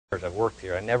years I've worked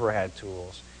here, I never had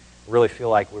tools. I really feel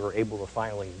like we were able to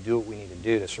finally do what we need to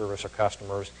do to service our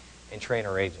customers and train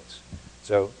our agents.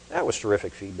 So that was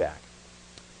terrific feedback.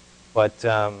 But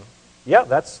yeah,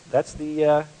 that's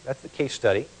the case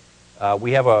study.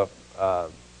 We have a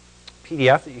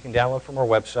PDF that you can download from our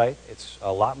website. It's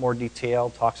a lot more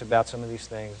detailed, talks about some of these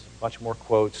things, a bunch more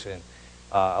quotes, and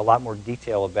a lot more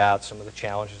detail about some of the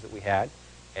challenges that we had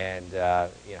and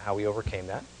how we overcame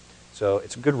that. So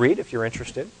it's a good read if you're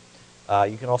interested.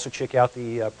 You can also check out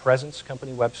the Presence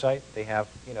Company website. They have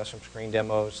some screen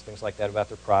demos, things like that about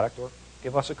their product, or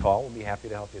give us a call. We'll be happy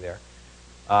to help you there.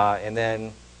 And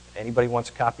then anybody wants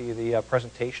a copy of the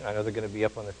presentation, I know they're going to be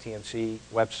up on the TMC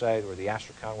website or the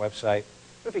Astrocon website.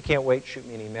 But if you can't wait, shoot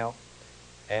me an email.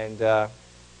 And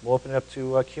we'll open it up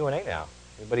to Q&A now.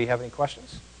 Anybody have any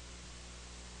questions?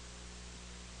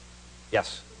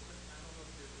 Yes?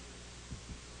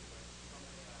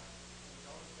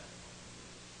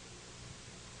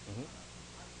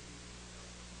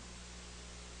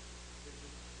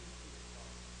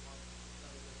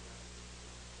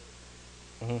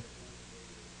 Mm-hmm.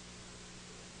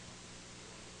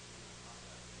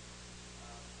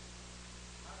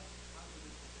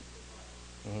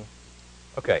 Mm-hmm.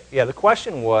 Okay, yeah, the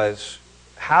question was,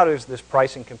 how does this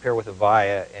pricing compare with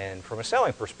Avaya? And from a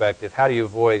selling perspective, how do you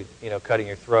avoid cutting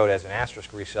your throat as an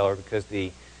Asterisk reseller, because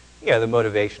the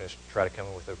motivation is to try to come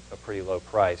in with a pretty low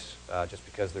price just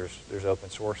because there's open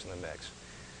source in the mix.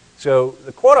 So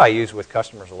the quote I use with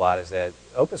customers a lot is that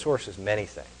open source is many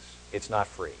things. It's not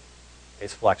free.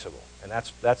 It's flexible, and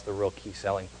that's the real key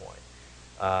selling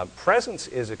point. Presence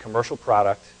is a commercial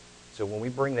product, so when we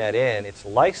bring that in, it's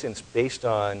licensed based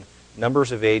on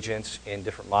numbers of agents in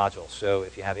different modules. So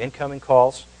if you have incoming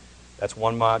calls, that's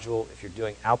one module. If you're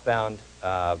doing outbound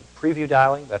preview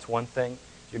dialing, that's one thing.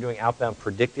 If you're doing outbound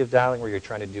predictive dialing, where you're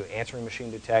trying to do answering machine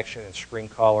detection and screen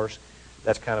callers,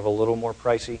 that's kind of a little more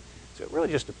pricey. So it really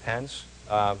just depends.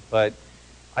 But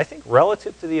I think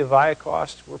relative to the Avaya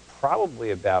cost, we're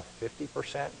probably about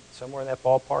 50%, somewhere in that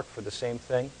ballpark for the same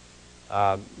thing.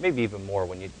 Maybe even more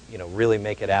when you really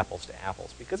make it apples to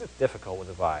apples, because it's difficult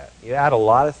with Avaya. You add a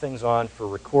lot of things on for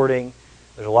recording.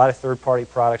 There's a lot of third-party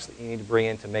products that you need to bring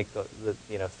in to make the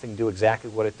thing do exactly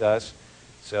what it does.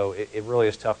 So it really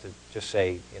is tough to just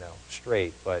say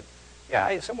straight. But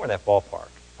yeah, somewhere in that ballpark.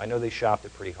 I know they shopped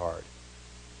it pretty hard.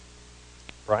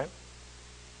 Brian?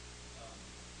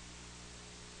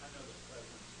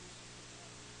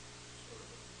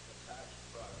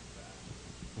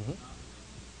 Mm-hmm.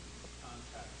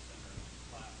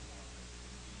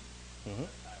 Mm-hmm.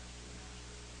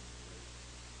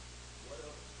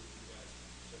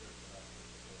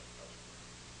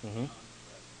 Mm-hmm.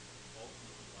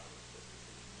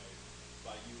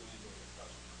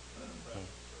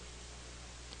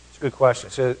 It's a good question.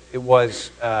 So it was,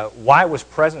 why was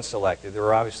Presence selected? There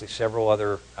were obviously several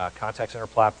other contact center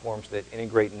platforms that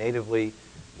integrate natively,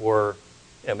 or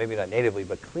maybe not natively,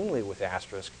 but cleanly with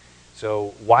Asterisk.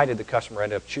 So why did the customer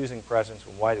end up choosing Presence,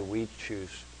 and why did we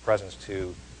choose Presence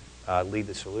to lead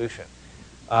the solution?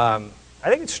 I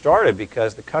think it started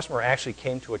because the customer actually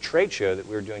came to a trade show that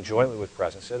we were doing jointly with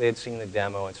Presence, so they had seen the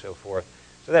demo and so forth.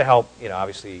 So that helped,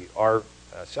 obviously, our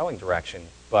selling direction.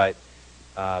 But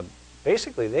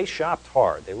basically, they shopped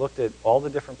hard. They looked at all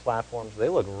the different platforms. They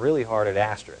looked really hard at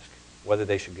Asterisk, whether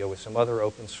they should go with some other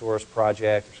open source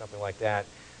project or something like that.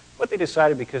 But they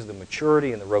decided, because of the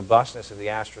maturity and the robustness of the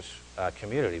Asterisk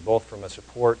community, both from a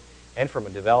support and from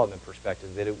a development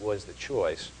perspective, that it was the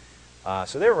choice.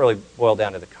 So they were really boiled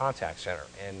down to the contact center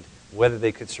and whether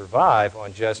they could survive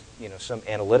on just some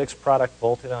analytics product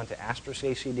bolted onto Asterisk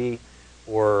ACD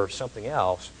or something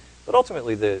else. But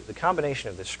ultimately, the combination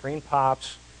of the screen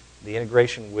pops, the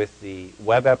integration with the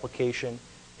web application,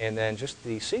 and then just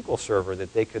the SQL server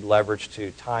that they could leverage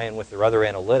to tie in with their other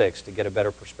analytics to get a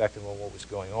better perspective on what was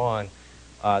going on,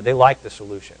 they liked the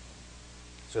solution.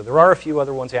 So there are a few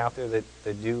other ones out there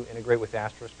that do integrate with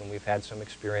Asterisk, and we've had some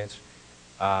experience.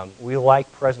 We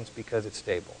like Presence because it's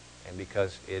stable and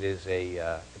because it's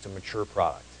a mature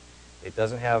product. It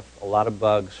doesn't have a lot of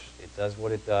bugs. It does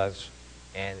what it does.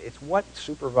 And it's what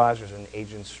supervisors and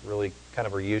agents really kind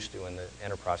of are used to in the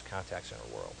enterprise contact center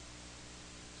world.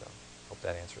 So I hope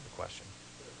that answered the question.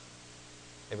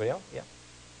 Anybody else? Yeah.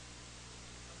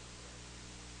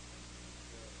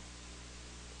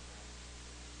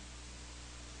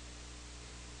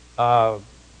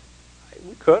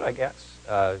 We could, I guess.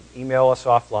 Email us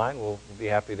offline. We'll be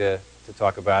happy to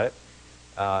talk about it.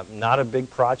 Not a big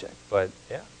project, but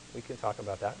yeah, we can talk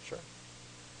about that, sure.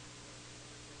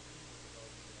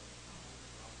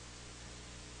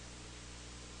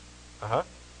 Uh-huh.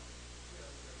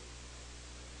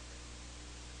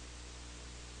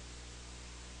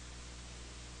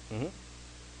 Mm-hmm.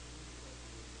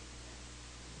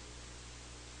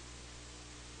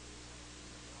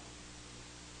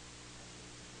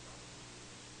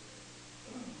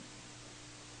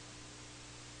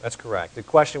 That's correct. The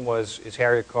question was, is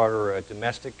Harriet Carter a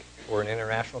domestic or an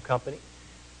international company?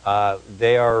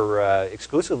 They are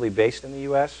exclusively based in the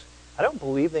U.S. I don't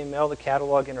believe they mail the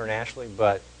catalog internationally,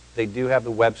 but they do have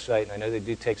the website, and I know they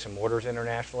do take some orders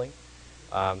internationally.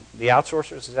 The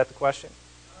outsourcers, is that the question?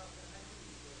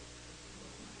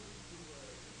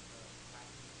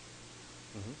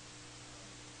 Mm-hmm.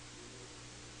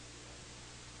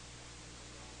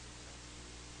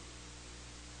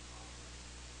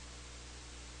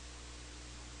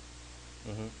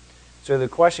 Mm-hmm. So the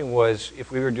question was,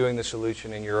 if we were doing the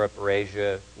solution in Europe or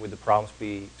Asia, would the problems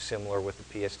be similar with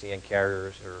the PSTN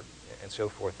carriers and so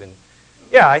forth? And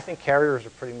yeah, I think carriers are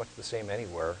pretty much the same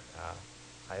anywhere.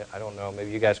 I don't know,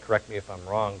 maybe you guys correct me if I'm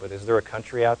wrong, but is there a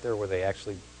country out there where they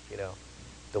actually,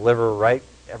 deliver right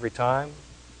every time?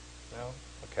 No?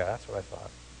 Okay, that's what I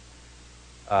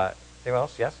thought. Anyone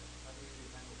else? Yes?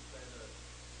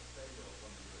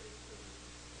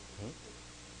 Mhm.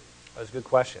 That's a good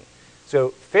question.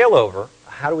 So failover,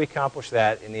 how do we accomplish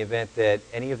that in the event that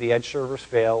any of the edge servers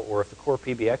fail or if the core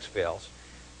PBX fails?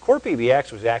 Core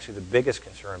PBX was actually the biggest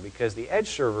concern because the edge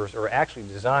servers are actually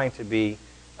designed to be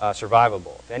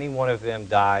survivable. If any one of them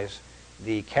dies,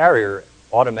 the carrier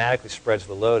automatically spreads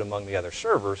the load among the other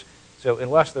servers. So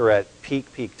unless they're at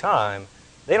peak time,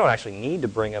 they don't actually need to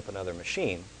bring up another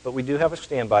machine. But we do have a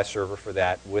standby server for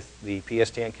that with the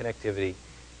PSTN connectivity.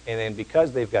 And then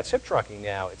because they've got SIP trunking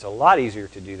now, it's a lot easier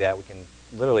to do that. We can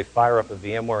literally fire up a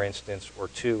VMware instance or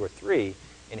 2 or 3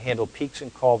 and handle peaks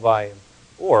in call volume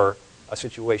or a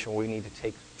situation where we need to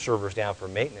take servers down for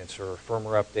maintenance or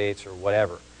firmware updates or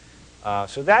whatever.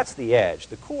 So that's the edge.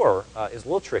 The core is a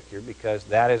little trickier because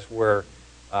that is where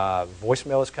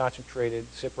voicemail is concentrated,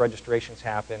 SIP registrations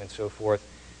happen, and so forth.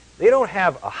 They don't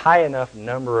have a high enough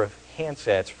number of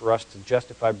handsets for us to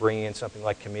justify bringing in something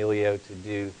like Chameleon to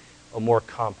do a more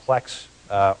complex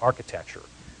architecture.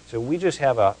 So we just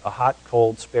have a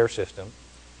hot-cold spare system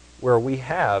where we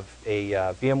have a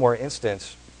VMware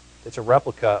instance that's a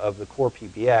replica of the core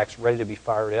PBX ready to be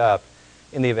fired up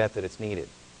in the event that it's needed.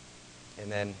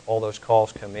 And then all those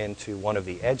calls come into one of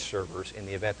the edge servers in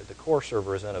the event that the core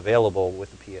server is unavailable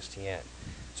with the PSTN.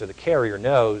 So the carrier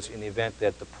knows in the event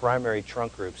that the primary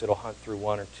trunk groups, it'll hunt through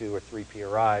 1 or 2 or 3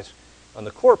 PRIs on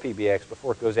the core PBX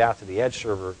before it goes out to the edge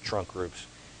server trunk groups.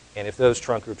 And if those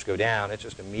trunk groups go down, it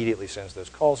just immediately sends those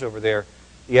calls over there.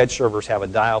 The edge servers have a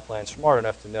dial plan smart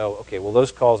enough to know, okay, well,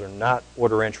 those calls are not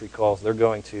order entry calls. They're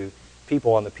going to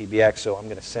people on the PBX, so I'm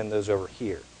going to send those over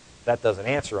here. If that doesn't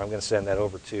answer, I'm going to send that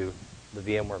over to the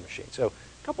VMware machine. So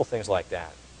a couple things like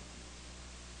that.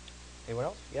 Anyone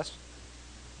else? Yes?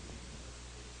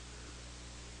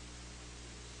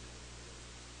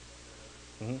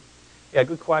 Mm-hmm. Yeah,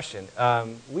 good question.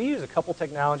 We use a couple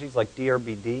technologies like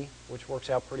DRBD, which works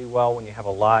out pretty well when you have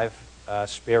a live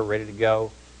spare ready to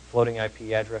go, floating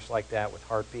IP address like that with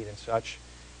heartbeat and such.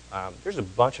 There's a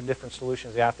bunch of different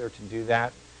solutions out there to do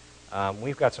that.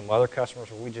 We've got some other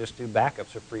customers where we just do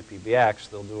backups of free PBX.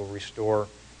 They'll do a restore.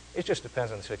 It just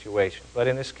depends on the situation. But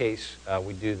in this case,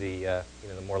 we do the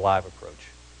more live approach.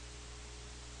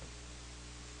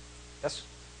 Yes?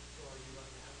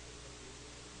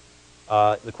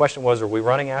 The question was, are we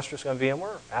running Asterisk on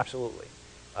VMware? Absolutely.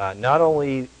 Not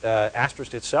only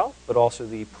Asterisk itself, but also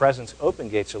the Presence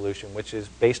OpenGate solution, which is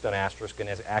based on Asterisk and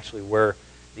is actually where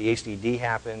the HDD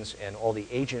happens and all the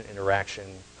agent interaction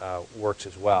works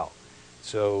as well.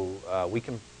 So we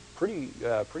can pretty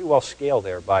well scale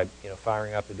there by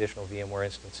firing up additional VMware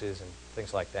instances and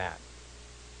things like that.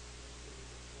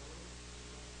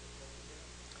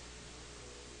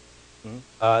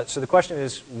 Mm-hmm. So the question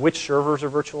is which servers are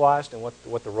virtualized and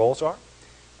what the roles are.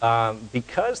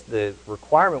 Because the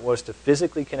requirement was to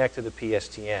physically connect to the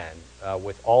PSTN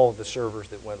with all of the servers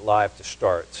that went live to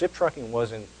start, SIP trunking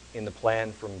wasn't in the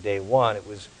plan from day one. It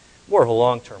was more of a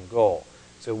long-term goal.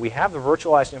 So we have the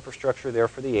virtualized infrastructure there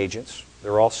for the agents.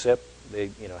 They're all SIP.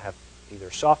 They have either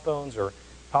soft phones or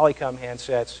Polycom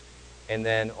handsets. And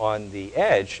then on the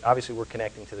edge, obviously we're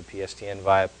connecting to the PSTN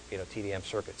via TDM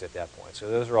circuits at that point. So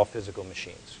those are all physical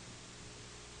machines.